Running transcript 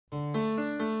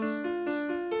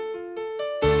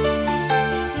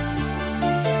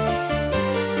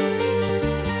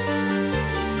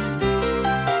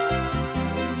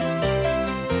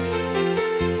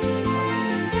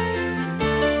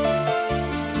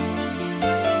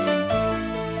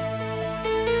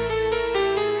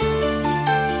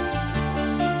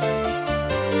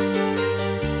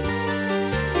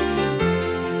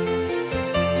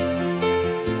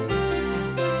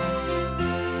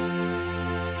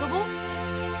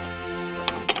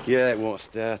Yeah, it won't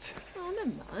start. Oh,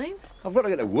 never mind. I've got to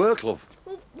get to work, love.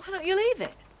 Well, why don't you leave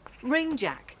it? Ring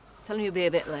Jack. Tell him you'll be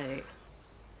a bit late.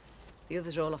 The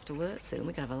others are all off to work soon.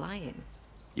 We can have a lie-in.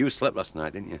 You slept last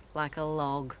night, didn't you? Like a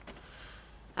log.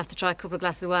 I have to try a couple of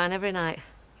glasses of wine every night.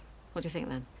 What do you think,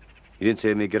 then? You didn't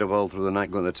see me get up all through the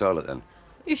night going to the toilet, then?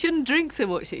 You shouldn't drink so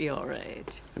much at your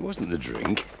age. It wasn't the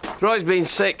drink. Roy's been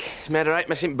sick. He's made a right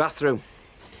mess in bathroom.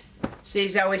 See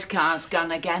Zoe's car's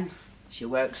gone again. She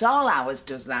works all hours,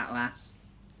 does that lass.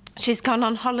 She's gone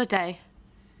on holiday.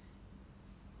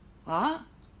 What?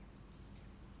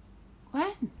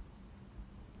 When?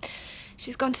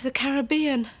 She's gone to the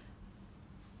Caribbean.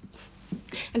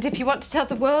 And if you want to tell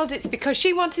the world, it's because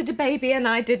she wanted a baby and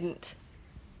I didn't.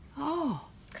 Oh.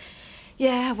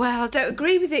 Yeah, well, I don't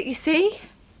agree with it, you see.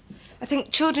 I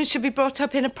think children should be brought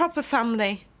up in a proper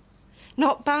family,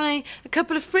 not by a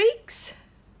couple of freaks.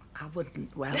 I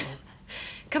wouldn't, well...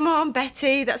 Come on,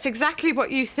 Betty, that's exactly what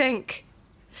you think.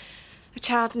 A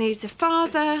child needs a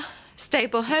father,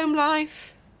 stable home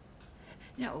life.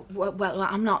 No, well,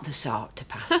 I'm not the sort to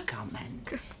pass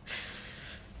comment.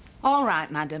 All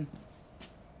right, madam.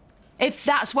 If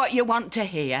that's what you want to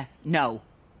hear, no.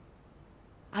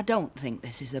 I don't think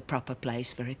this is a proper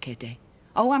place for a kiddie.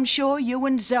 Oh, I'm sure you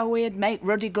and Zoe'd make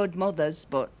ruddy good mothers,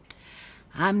 but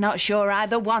I'm not sure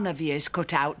either one of you is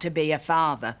cut out to be a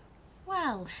father.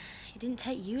 Well, it didn't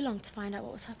take you long to find out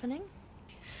what was happening.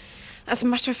 As a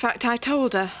matter of fact, I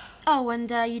told her. Oh,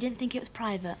 and you didn't think it was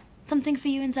private? Something for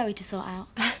you and Zoe to sort out?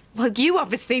 Well, you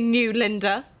obviously knew,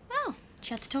 Linda. Well,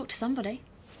 she had to talk to somebody.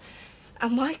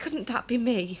 And why couldn't that be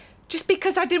me? Just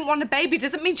because I didn't want a baby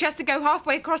doesn't mean she has to go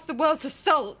halfway across the world to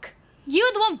sulk. You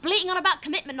were the one bleating on about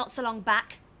commitment not so long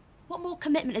back. What more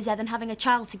commitment is there than having a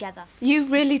child together? You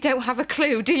really don't have a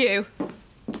clue, do you?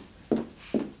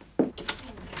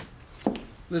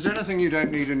 If there's anything you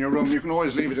don't need in your room, you can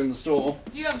always leave it in the store.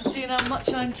 You haven't seen how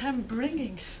much I intend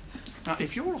bringing. Now,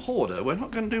 if you're a hoarder, we're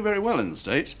not going to do very well in the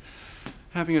States.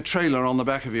 Having a trailer on the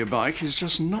back of your bike is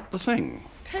just not the thing.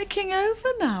 Taking over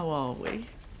now, are we?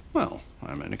 Well,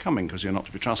 I'm only coming because you're not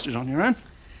to be trusted on your own.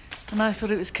 And I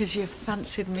thought it was because you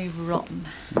fancied me rotten.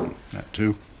 That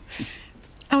too.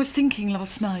 I was thinking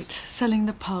last night, selling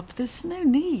the pub, there's no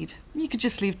need. You could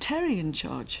just leave Terry in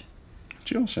charge.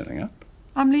 But you're setting up.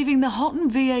 I'm leaving the Houghton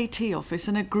VAT office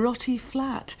and a grotty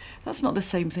flat. That's not the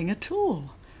same thing at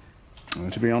all.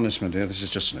 Well, to be honest, my dear, this is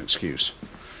just an excuse.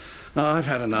 I've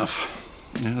had enough.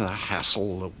 You know, the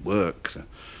hassle, the work, the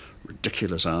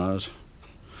ridiculous hours.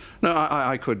 No,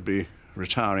 I could be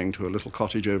retiring to a little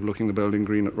cottage overlooking the bowling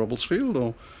green at Robblesfield,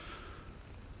 or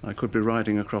I could be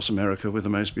riding across America with the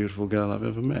most beautiful girl I've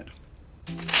ever met.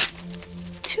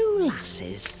 Two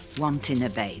lasses wanting a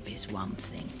baby's one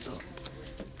thing, but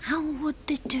how would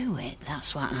they do it?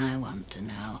 That's what I want to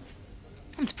know.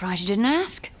 I'm surprised you didn't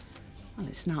ask. Well,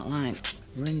 it's not like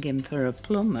ringing for a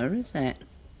plumber, is it?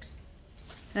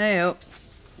 Hey up.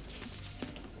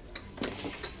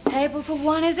 Table for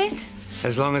one, is it?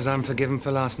 As long as I'm forgiven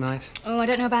for last night. Oh, I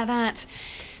don't know about that.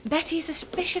 Betty's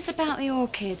suspicious about the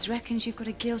orchids. Reckons you've got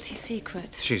a guilty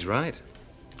secret. She's right.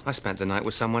 I spent the night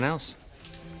with someone else.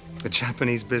 A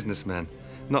Japanese businessman.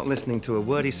 Not listening to a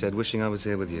word he said, wishing I was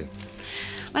here with you.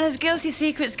 Well, as guilty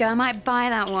secrets go, I might buy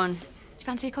that one. Do you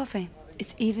fancy a coffee?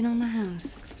 It's even on the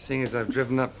house. Seeing as I've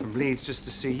driven up from Leeds just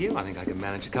to see you, I think I can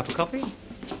manage a cup of coffee.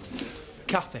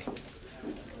 Kathy,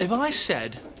 if I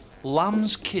said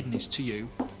lamb's kidneys to you,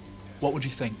 what would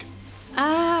you think?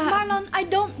 Marlon, I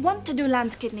don't want to do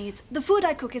lamb's kidneys. The food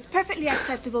I cook is perfectly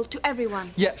acceptable to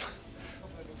everyone. Yep.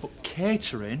 But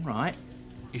catering, right,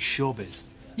 is showbiz.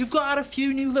 You've got to add a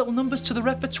few new little numbers to the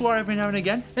repertoire every now and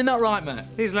again. Isn't that right, mate?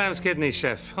 These lamb's kidneys,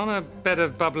 chef, on a bed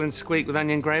of bubbling squeak with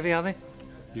onion gravy, are they?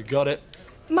 You got it.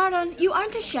 Marlon, you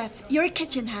aren't a chef. You're a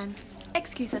kitchen hand.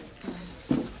 Excuse us.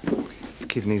 If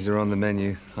kidneys are on the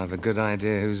menu, I've a good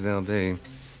idea whose they'll be.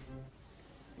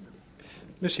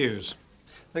 Miss Hughes,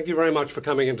 thank you very much for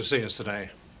coming in to see us today.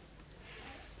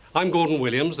 I'm Gordon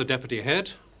Williams, the deputy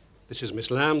head. This is Miss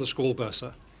Lamb, the school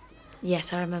bursar.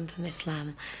 Yes, I remember Miss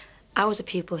Lamb. I was a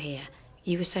pupil here.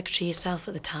 You were secretary yourself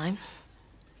at the time.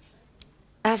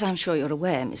 As I'm sure you're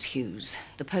aware, Miss Hughes,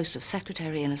 the post of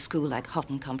secretary in a school like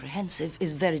Houghton Comprehensive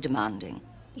is very demanding.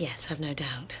 Yes, I've no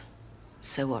doubt.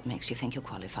 So what makes you think you're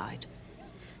qualified?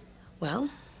 Well,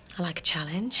 I like a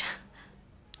challenge.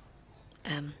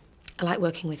 I like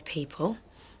working with people.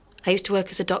 I used to work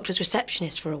as a doctor's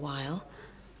receptionist for a while.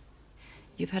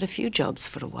 You've had a few jobs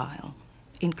for a while,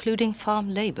 including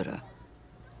farm labourer.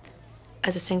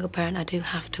 As a single parent, I do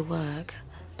have to work.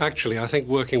 Actually, I think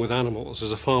working with animals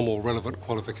is a far more relevant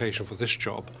qualification for this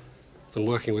job than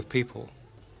working with people.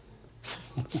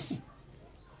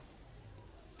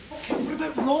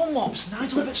 roll mops,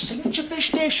 Nigel Ibbott's signature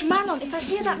fish dish. Marlon, if I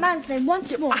hear that man's name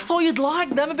once more... I thought you'd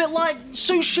like them, a bit like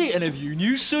sushi. And have you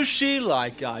new sushi?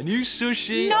 Like I new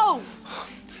sushi? No!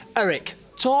 Eric,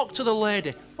 talk to the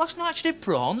lady. Last night she did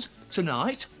prawns.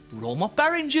 Tonight, roll mop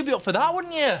herrings. You'd be up for that,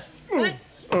 wouldn't you? Eh?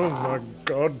 Oh, my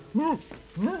God.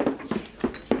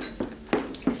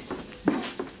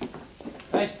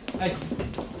 Hey.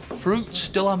 Fruit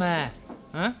de la mer,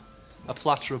 huh? A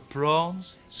platter of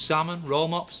prawns, salmon, roll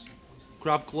mops,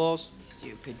 crab claws.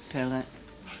 Stupid pillar.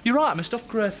 You're right, I'm a stuffed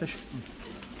crayfish.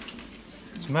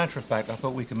 As a matter of fact, I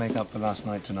thought we could make up for last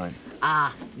night tonight.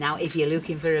 Ah, now if you're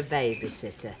looking for a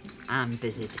babysitter, I'm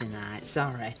busy tonight,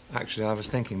 sorry. Actually, I was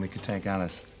thinking we could take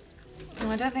Alice. Oh,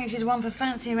 I don't think she's one for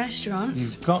fancy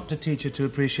restaurants. You've got to teach her to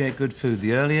appreciate good food.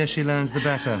 The earlier she learns, the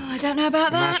better. Oh, I don't know about As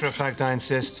a that. matter of fact, I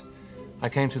insist. I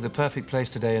came to the perfect place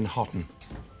today in Houghton.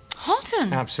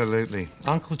 Houghton? Absolutely.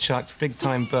 Uncle Chuck's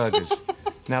big-time burgers.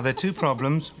 Now, there are two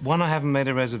problems. One, I haven't made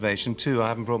a reservation. Two, I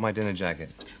haven't brought my dinner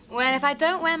jacket. Well, if I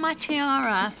don't wear my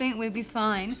tiara, I think we'll be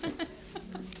fine.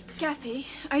 Kathy,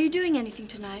 are you doing anything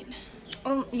tonight?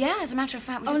 Oh, yeah, as a matter of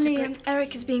fact, we Only just agreed...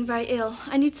 Eric is being very ill.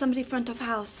 I need somebody front of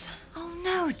house. Oh,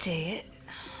 no, dear.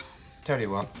 Tell you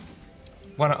what,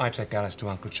 why don't I take Alice to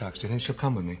Uncle Chuck's? Do you think she'll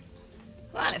come with me?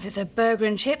 Well, if there's a burger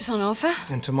and chips on offer.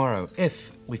 And tomorrow,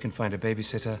 if we can find a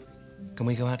babysitter, can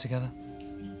we go out together?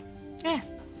 Yeah,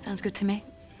 sounds good to me.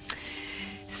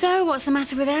 So, what's the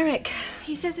matter with Eric?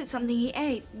 He says it's something he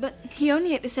ate, but he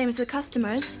only ate the same as the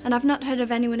customers, and I've not heard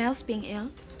of anyone else being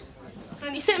ill.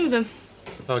 Aren't you sitting with him?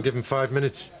 I'll give him 5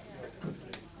 minutes.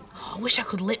 Oh, I wish I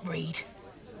could lip read.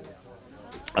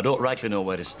 I don't rightly know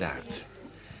where to start.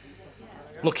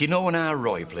 Look, you know when our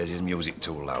Roy plays his music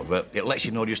too loud, but it lets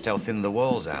you know just how thin the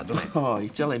walls are, doesn't it? Oh, you're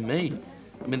telling me?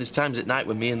 I mean, there's times at night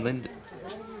when me and Linda...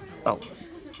 Well,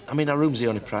 I mean, our room's the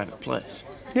only private place.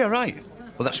 Yeah, right.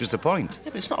 Well, that's just the point.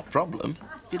 Yeah, but it's not a problem.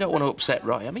 If you don't want to upset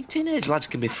Roy, I mean, teenage lads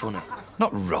can be funny. Not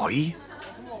Roy.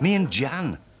 Me and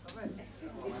Jan.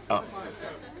 Oh.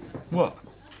 What?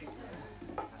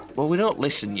 Well, we don't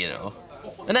listen, you know.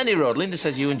 On any road, Linda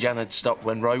says you and Jan had stopped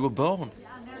when Roy were born.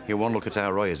 You won't look at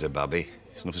our Roy as a babby.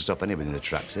 It's enough to stop anybody in the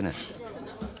tracks, isn't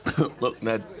it? Look,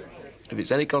 Ned, if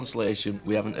it's any consolation,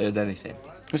 we haven't heard anything.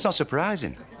 It's not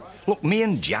surprising. Look, me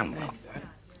and Jan...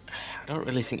 I don't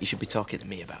really think you should be talking to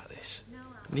me about this.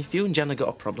 I mean, if you and Jan have got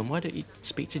a problem, why don't you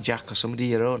speak to Jack or somebody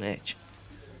your own age?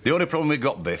 The only problem we've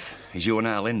got, Biff, is you and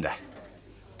our Linda.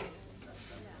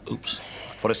 Oops.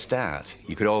 For a start,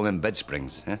 you could all them bed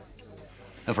springs, eh?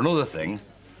 And for another thing,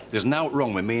 there's naught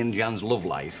wrong with me and Jan's love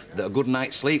life that a good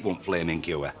night's sleep won't flaming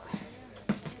cure.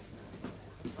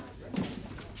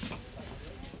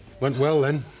 Went well,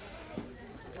 then.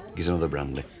 Here's another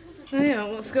brandy. Oh, yeah,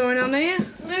 what's going on here?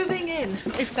 Moving in,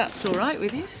 if that's all right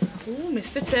with you. Oh,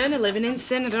 Mr. Turner living in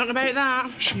sin. I don't know about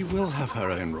that. She will have her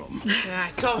own room. Yeah,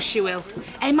 of course she will.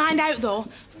 Hey, mind out, though.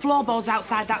 Floorboards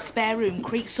outside that spare room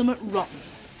creak somewhat rotten.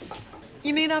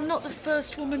 You mean I'm not the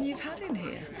first woman you've had in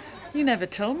here? You never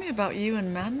told me about you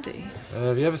and Mandy.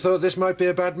 Have you ever thought this might be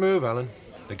a bad move, Alan?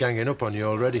 They're ganging up on you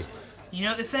already. You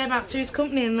know what they say about two's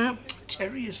company and that?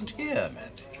 Terry isn't here,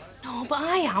 Mandy. No, but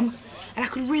I am. And I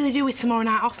could really do with tomorrow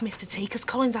night off, Mr. T, because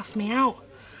Colin's asked me out.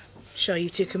 Sure you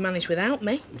two can manage without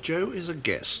me. Joe is a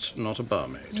guest, not a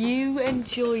barmaid. You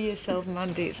enjoy yourself,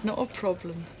 Mandy. It's not a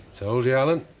problem. Told you,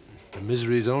 Alan. The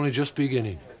misery's only just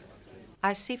beginning.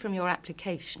 I see from your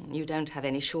application you don't have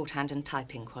any shorthand and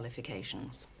typing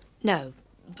qualifications. No,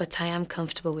 but I am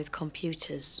comfortable with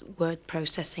computers, word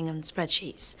processing and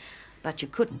spreadsheets. But you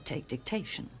couldn't take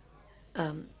dictation.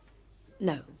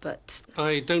 No, but...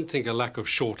 I don't think a lack of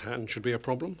shorthand should be a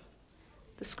problem.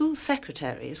 The school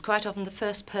secretary is quite often the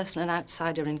first person an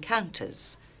outsider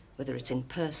encounters, whether it's in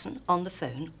person, on the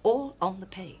phone, or on the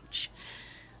page.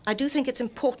 I do think it's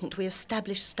important we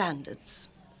establish standards.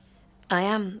 I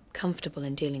am comfortable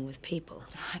in dealing with people.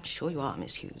 I'm sure you are,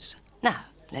 Miss Hughes. Now,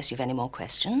 unless you've any more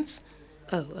questions.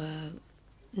 Oh,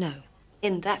 no.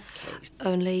 In that case...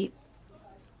 Only,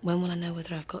 when will I know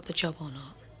whether I've got the job or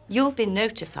not? You'll be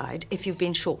notified if you've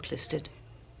been shortlisted.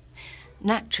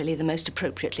 Naturally, the most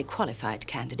appropriately qualified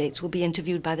candidates will be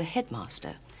interviewed by the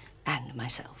headmaster and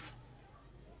myself.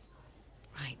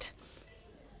 Right.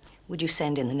 Would you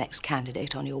send in the next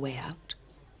candidate on your way out?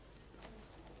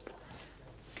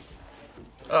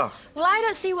 Oh, Well, I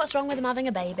don't see what's wrong with him having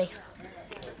a baby.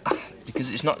 because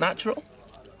it's not natural.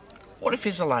 What if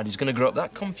he's a lad who's going to grow up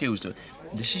that confused?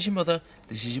 This is your mother,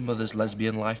 this is your mother's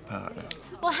lesbian life partner.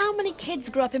 Well, how many kids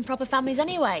grow up in proper families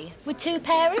anyway? With two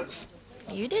parents?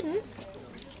 You didn't.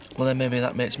 Well, then maybe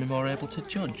that makes me more able to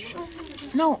judge.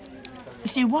 No, you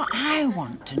see, what I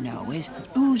want to know is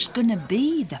who's going to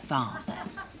be the father.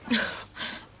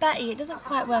 Betty, it doesn't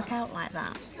quite work out like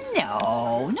that.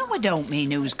 No, I don't mean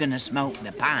who's going to smoke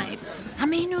the pipe. I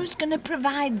mean who's going to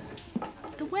provide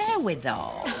the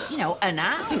wherewithal, you know, and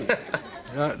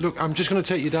how. Look, I'm just going to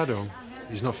take your dad home.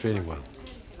 He's not feeling well.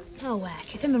 Oh,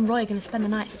 heck, if him and Roy are going to spend the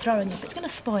night throwing up, it's going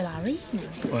to spoil our evening.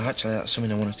 Well, actually, that's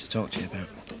something I wanted to talk to you about.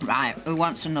 Right, who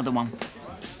wants another one?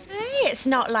 Hey, it's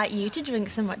not like you to drink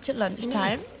so much at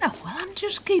lunchtime. Oh, well, I'm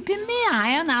just keeping my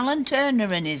eye on Alan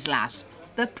Turner and his lass,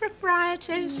 the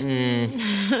proprietors.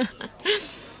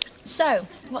 So,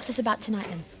 what's this about tonight,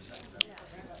 then?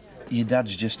 Your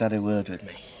dad's just had a word with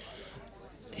me.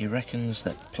 He reckons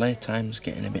that playtime's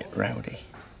getting a bit rowdy.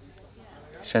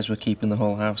 He says we're keeping the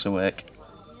whole house awake.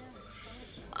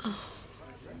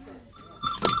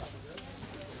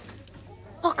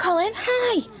 Oh, Colin,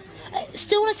 hi.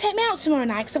 Still want to take me out tomorrow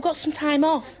night? Because I've got some time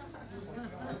off.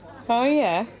 Oh,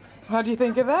 yeah? How do you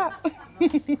think of that?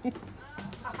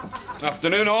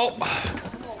 Afternoon, all.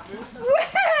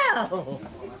 Well,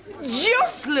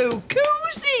 just look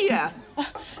who's here.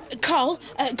 Col,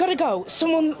 gotta go.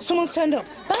 Someone's turned up.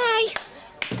 Bye.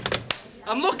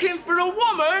 I'm looking for a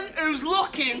woman who's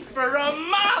looking for a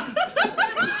man!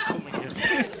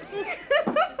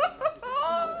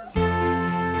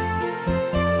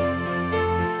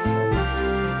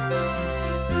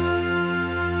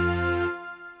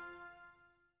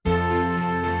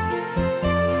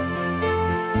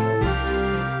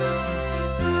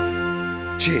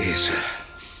 Jeez.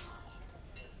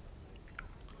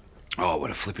 Oh,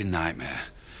 what a flipping nightmare.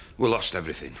 We lost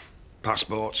everything.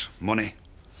 Passports, money,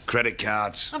 credit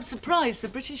cards. I'm surprised the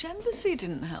British Embassy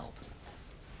didn't help.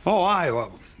 Oh, aye.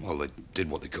 Well, they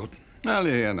did what they could. Well,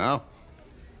 you're here now.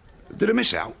 Did I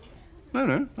miss out? No,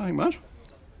 nothing much.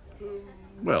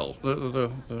 Well, there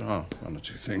are one or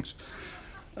two things.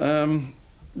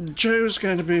 Joe's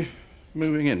going to be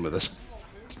moving in with us.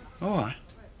 Oh, aye.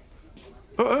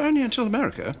 Only until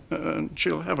America, and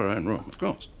she'll have her own room, of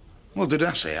course. Well, did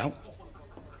I say out?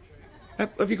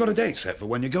 Have you got a date set for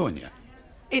when you're going yet?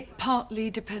 It partly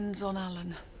depends on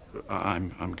Alan.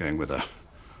 I'm going with her.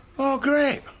 Oh,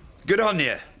 great. Good on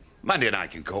you. Mandy and I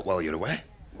can cope while you're away.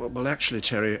 Well, actually,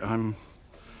 Terry, I'm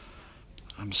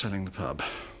selling the pub.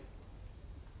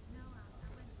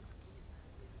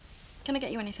 Can I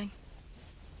get you anything?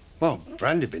 Well,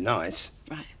 brandy'd be nice.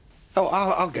 Right. Oh,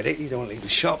 I'll get it. You don't leave the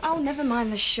shop. Oh, never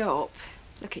mind the shop.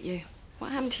 Look at you.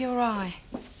 What happened to your eye?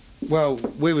 Well,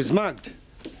 we was mugged.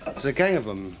 There's a gang of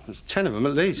them. There's 10 of them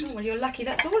at least. Oh, well, you're lucky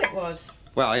that's all it was.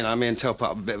 Well, you know, me and Tel put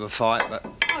up a bit of a fight, but...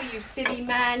 Oh, you silly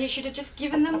man. You should have just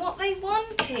given them what they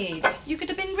wanted. You could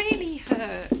have been really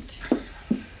hurt.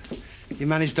 You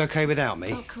managed OK without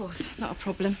me? Oh, of course. Not a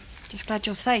problem. Just glad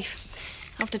you're safe.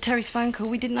 After Terry's phone call,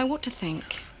 we didn't know what to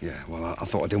think. Yeah, well, I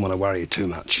thought I didn't want to worry you too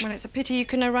much. Well, it's a pity you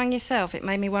couldn't have rung yourself. It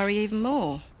made me worry even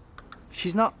more.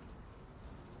 She's not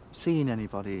seeing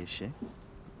anybody, is she?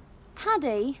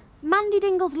 Paddy, Mandy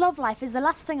Dingle's love life is the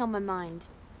last thing on my mind.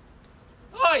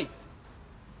 Oi!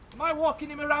 Am I walking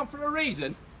him around for a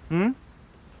reason? Hmm?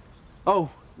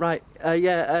 Oh, right.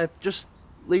 Just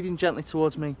leading gently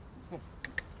towards me.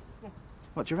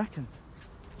 What do you reckon?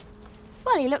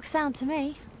 Well, he looks sound to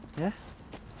me. Yeah?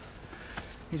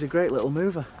 He's a great little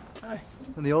mover. Aye.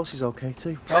 And the horse is okay,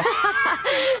 too.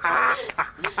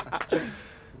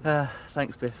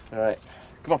 Thanks, Biff. All right.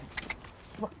 Come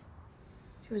on.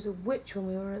 She was a witch when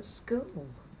we were at school.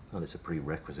 Well, it's a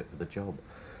prerequisite for the job.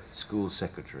 School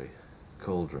secretary,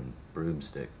 cauldron,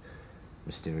 broomstick,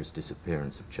 mysterious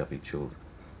disappearance of chubby children.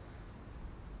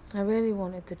 I really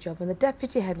wanted the job, and the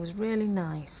deputy head was really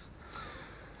nice.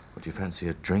 Would you fancy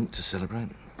a drink to celebrate?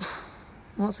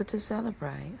 What's it to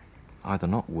celebrate? Either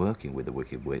not working with the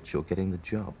Wicked Witch or getting the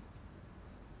job.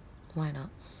 Why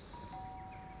not?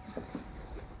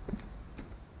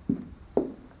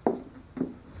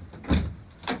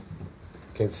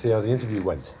 Came to see how the interview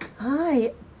went.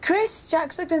 Hi, Chris,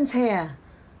 Jack Sugden's here.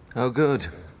 Oh, good.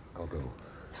 I'll go.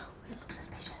 It looks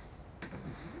suspicious.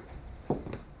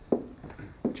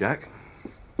 Jack?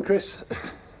 Chris,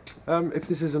 if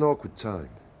this is an awkward time...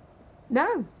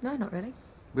 No, not really.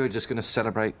 We were just going to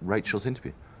celebrate Rachel's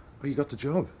interview. Oh, you got the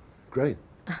job. Great.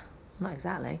 Not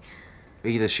exactly.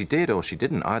 Either she did or she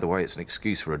didn't. Either way, it's an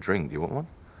excuse for a drink. Do you want one?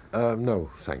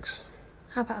 No, thanks.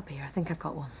 How about a beer? I think I've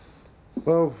got one.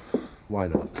 Well, why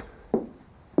not?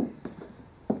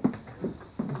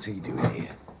 What's he doing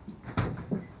here?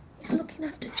 He's looking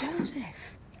after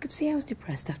Joseph. You could see I was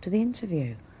depressed after the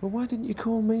interview. Well, why didn't you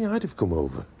call me? I'd have come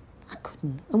over. I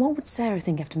couldn't. And what would Sarah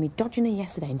think after me dodging her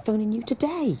yesterday and phoning you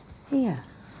today? Here.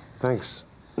 Thanks.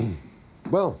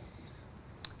 Well,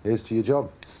 here's to your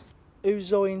job. Who's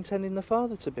Zoe intending the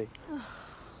father to be?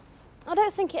 I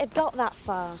don't think it had got that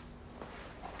far.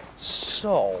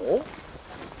 So,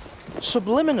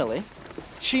 subliminally,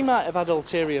 she might have had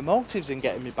ulterior motives in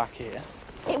getting me back here.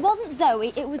 It wasn't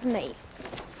Zoe, it was me.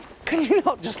 Can you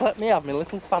not just let me have my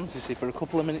little fantasy for a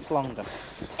couple of minutes longer?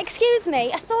 Excuse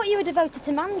me, I thought you were devoted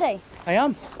to Mandy. I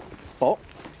am, but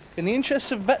in the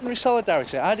interests of veterinary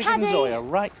solidarity, I'd have given Zoe a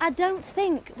right... I don't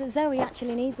think that Zoe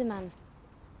actually needs a man.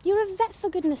 You're a vet,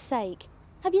 for goodness sake.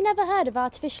 Have you never heard of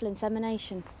artificial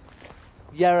insemination?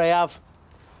 Yeah, I have.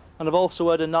 And I've also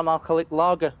heard of non-alcoholic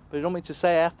lager, but you don't mean to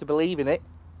say I have to believe in it.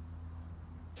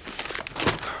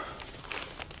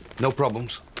 No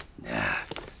problems? Nah,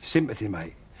 sympathy,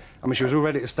 mate. I mean, she was all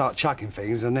ready to start chucking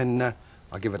things, and then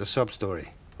I give it a sub-story.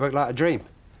 Worked like a dream.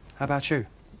 How about you?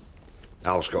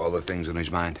 Al's got other things on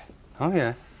his mind. Oh,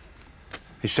 yeah?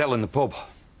 He's selling the pub.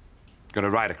 Got a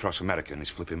ride across America and he's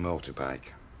flipping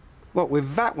motorbike. What,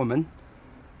 with that woman?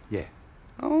 Yeah.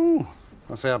 Oh,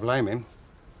 I say I blame him.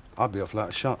 I'd be off like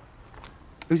a shot.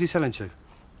 Who's he selling to?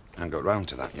 I ain't got round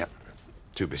to that yet.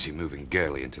 Too busy moving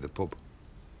girly into the pub.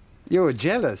 You're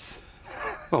jealous.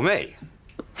 Well, me?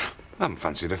 I haven't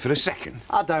fancied her for a second.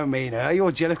 I don't mean her.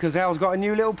 You're jealous because Al's got a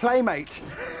new little playmate.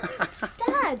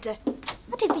 Dad,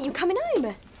 I didn't think you were coming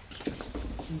home.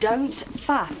 Don't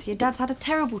fuss. Your dad's had a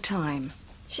terrible time.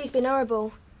 She's been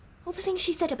horrible. All the things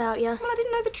she said about you. Well, I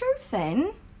didn't know the truth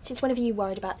then. Since when have you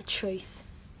worried about the truth?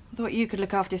 I thought you could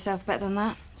look after yourself better than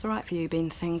that. It's all right for you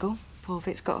being single. Poor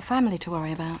Vic's got a family to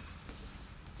worry about.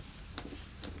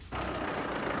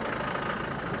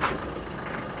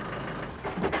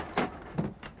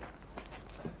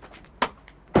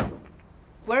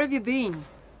 Where have you been?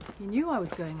 You knew I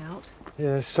was going out.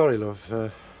 Yeah, sorry,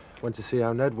 love. Went to see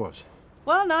how Ned was.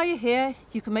 Well, now you're here,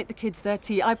 you can make the kids their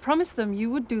tea. I promised them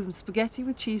you would do them spaghetti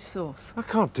with cheese sauce. I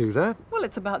can't do that. Well,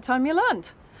 it's about time you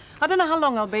learnt. I don't know how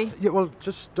long I'll be. Yeah, well,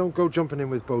 just don't go jumping in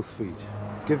with both feet.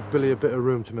 Give Billy a bit of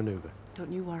room to manoeuvre.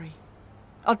 Don't you worry.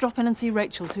 I'll drop in and see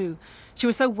Rachel, too. She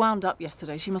was so wound up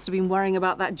yesterday, she must have been worrying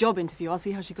about that job interview. I'll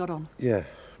see how she got on. Yeah,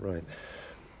 right.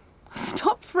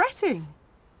 Stop fretting.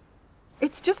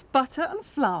 It's just butter and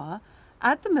flour,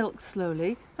 add the milk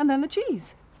slowly, and then the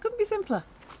cheese. Couldn't be simpler.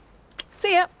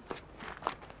 See ya.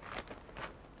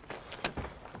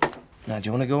 Now, do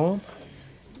you want to go home?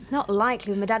 Not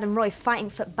likely with my dad and Roy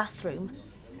fighting for the bathroom.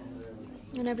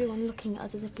 And everyone looking at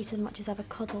us as if we so much as have a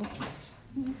cuddle.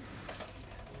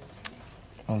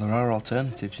 Well, there are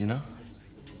alternatives, you know.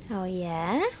 Oh,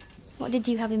 yeah? What did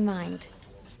you have in mind?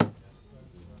 Do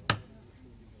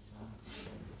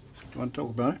you want to talk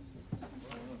about it?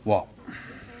 What?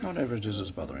 Whatever it is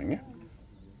that's bothering you.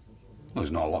 Well, there's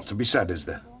not a lot to be said, is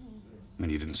there? I mean,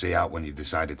 you didn't see out when you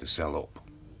decided to sell up.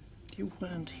 You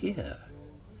weren't here.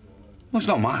 Well, it's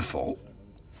not my fault.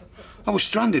 I was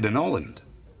stranded in Holland.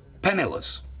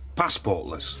 Penniless.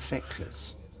 Passportless.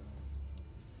 Feckless.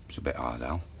 It's a bit hard,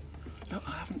 Al. Look,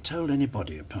 I haven't told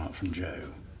anybody apart from Joe.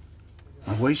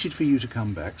 I waited for you to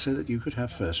come back so that you could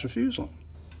have first refusal.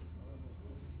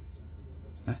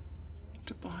 Eh?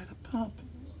 To buy the pub.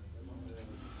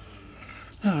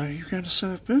 Now, are you going to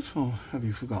serve Biff, or have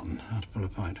you forgotten how to pull a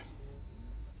pint?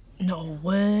 Not a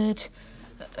word,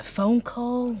 a phone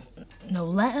call, no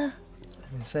letter.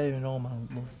 I've been saving all my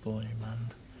love for you, man.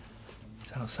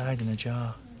 It's outside in a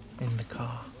jar, in the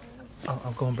car.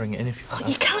 I'll go and bring it in if you want.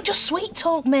 You can't just sweet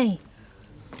talk me.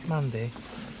 Mandy,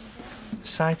 the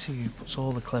sight of you puts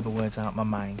all the clever words out of my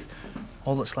mind.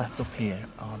 All that's left up here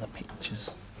are the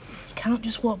pictures. You can't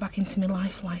just walk back into my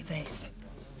life like this.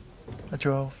 I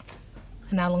drove.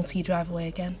 And how long till you drive away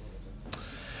again?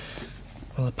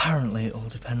 Well, apparently it all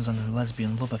depends on a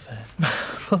lesbian love affair.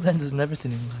 But then there's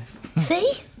everything in life.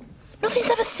 See? Nothing's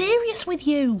ever serious with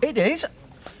you. It is.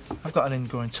 I've got an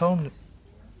ingoing tone.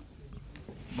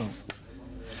 Well,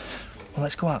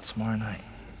 let's go out tomorrow night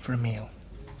for a meal.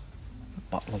 A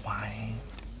bottle of wine,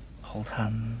 hold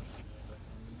hands,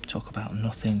 talk about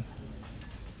nothing,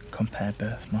 compare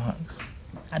birthmarks.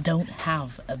 I don't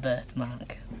have a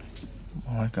birthmark.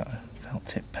 Well, I've got a felt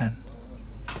tip pen.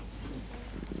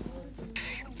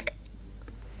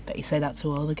 Bet you say that to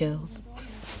all the girls.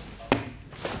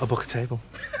 I'll book a table.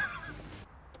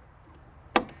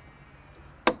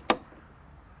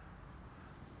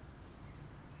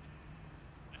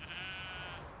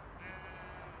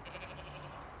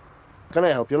 Can I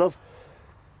help you, love?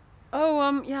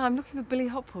 Oh, yeah, I'm looking for Billy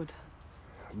Hopwood.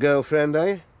 Girlfriend,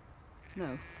 eh?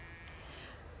 No.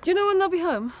 Do you know when they'll be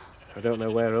home? I don't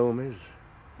know where home is.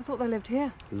 I thought they lived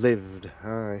here. Lived,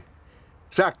 aye.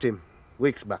 Sacked him,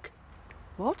 weeks back.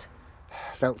 What?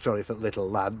 Felt sorry for the little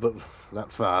lad, but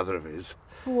that father of his.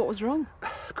 Well, what was wrong?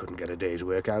 Couldn't get a day's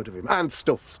work out of him. And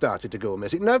stuff started to go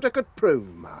missing. Not I could prove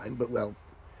mine, but, well,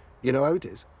 you know how it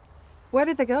is. Where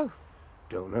did they go?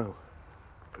 Don't know.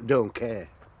 Don't care.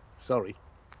 Sorry.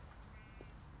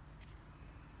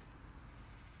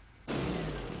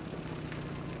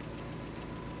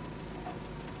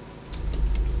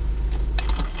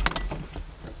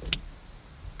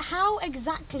 How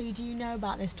exactly do you know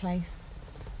about this place?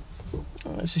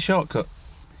 Oh, it's a shortcut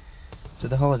to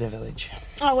the holiday village.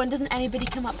 Oh, and doesn't anybody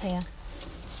come up here?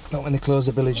 Not when they close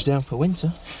the village down for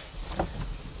winter.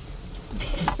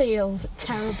 This feels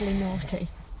terribly naughty.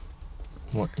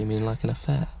 What, you mean like an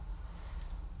affair?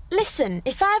 Listen,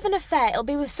 if I have an affair, it'll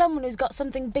be with someone who's got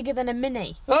something bigger than a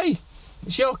Mini. Oi!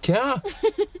 It's your car.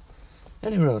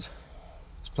 Any road.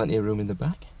 There's plenty of room in the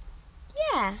back.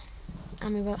 Yeah,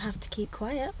 and we won't have to keep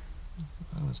quiet.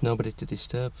 Well, there's nobody to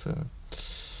disturb for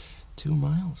 2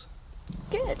 miles.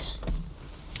 Good.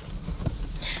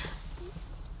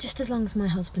 Just as long as my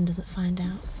husband doesn't find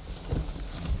out.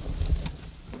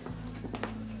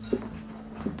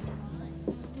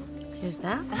 Who's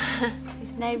that?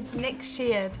 His name's Nick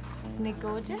Sheard. Isn't he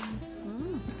gorgeous?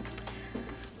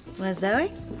 Where's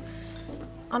Zoe?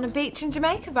 On a beach in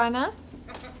Jamaica by now.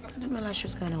 I didn't realise she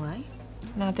was going away.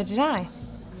 Neither did I.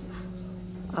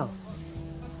 Oh.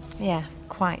 Yeah,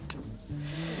 quite.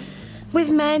 With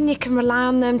men, you can rely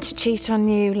on them to cheat on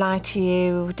you, lie to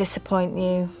you, disappoint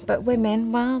you. But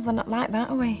women, well, we're not like that,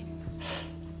 are we?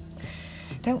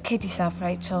 Don't kid yourself,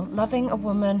 Rachel. Loving a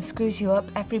woman screws you up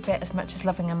every bit as much as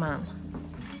loving a man.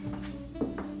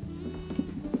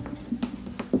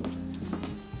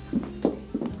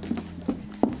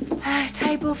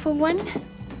 Table for one?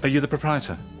 Are you the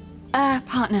proprietor?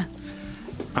 Partner.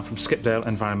 I'm from Skipdale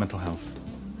Environmental Health.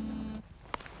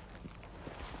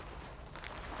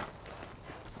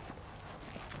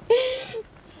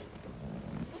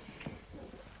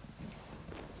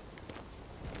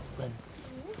 Lynn,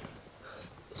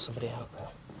 there's somebody out there.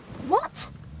 What?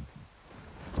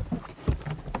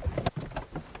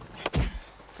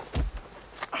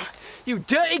 You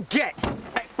dirty git!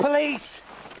 Hey, police!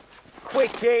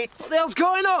 Quit it! What the hell's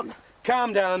going on?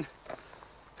 Calm down.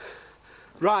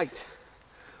 Right.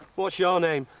 What's your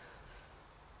name?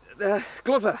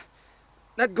 Glover.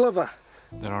 Ned Glover.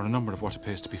 There are a number of what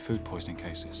appears to be food poisoning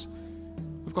cases.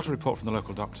 We've got a report from the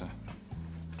local doctor.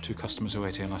 2 customers who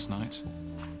ate here last night,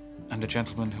 and a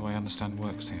gentleman who I understand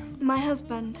works here. My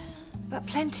husband. But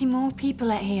plenty more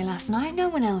people ate here last night. No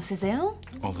one else is ill.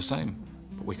 All the same,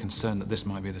 but we're concerned that this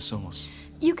might be the source.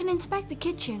 You can inspect the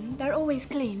kitchen. They're always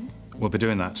clean. We'll be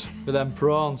doing that. For them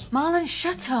prawns. Marlon,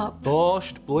 shut up.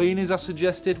 Borscht, blin, as I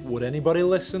suggested. Would anybody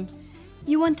listen?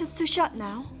 You want us to shut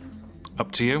now?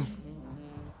 Up to you.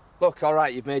 Look, all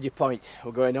right, you've made your point.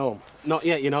 We're going home. Not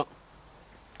yet, you're not.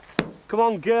 Come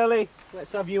on, girlie.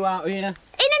 Let's have you out of here. In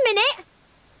a minute!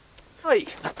 Hey,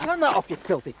 turn that off, you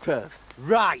filthy perv.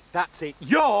 Right, that's it.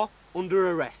 You're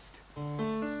under arrest.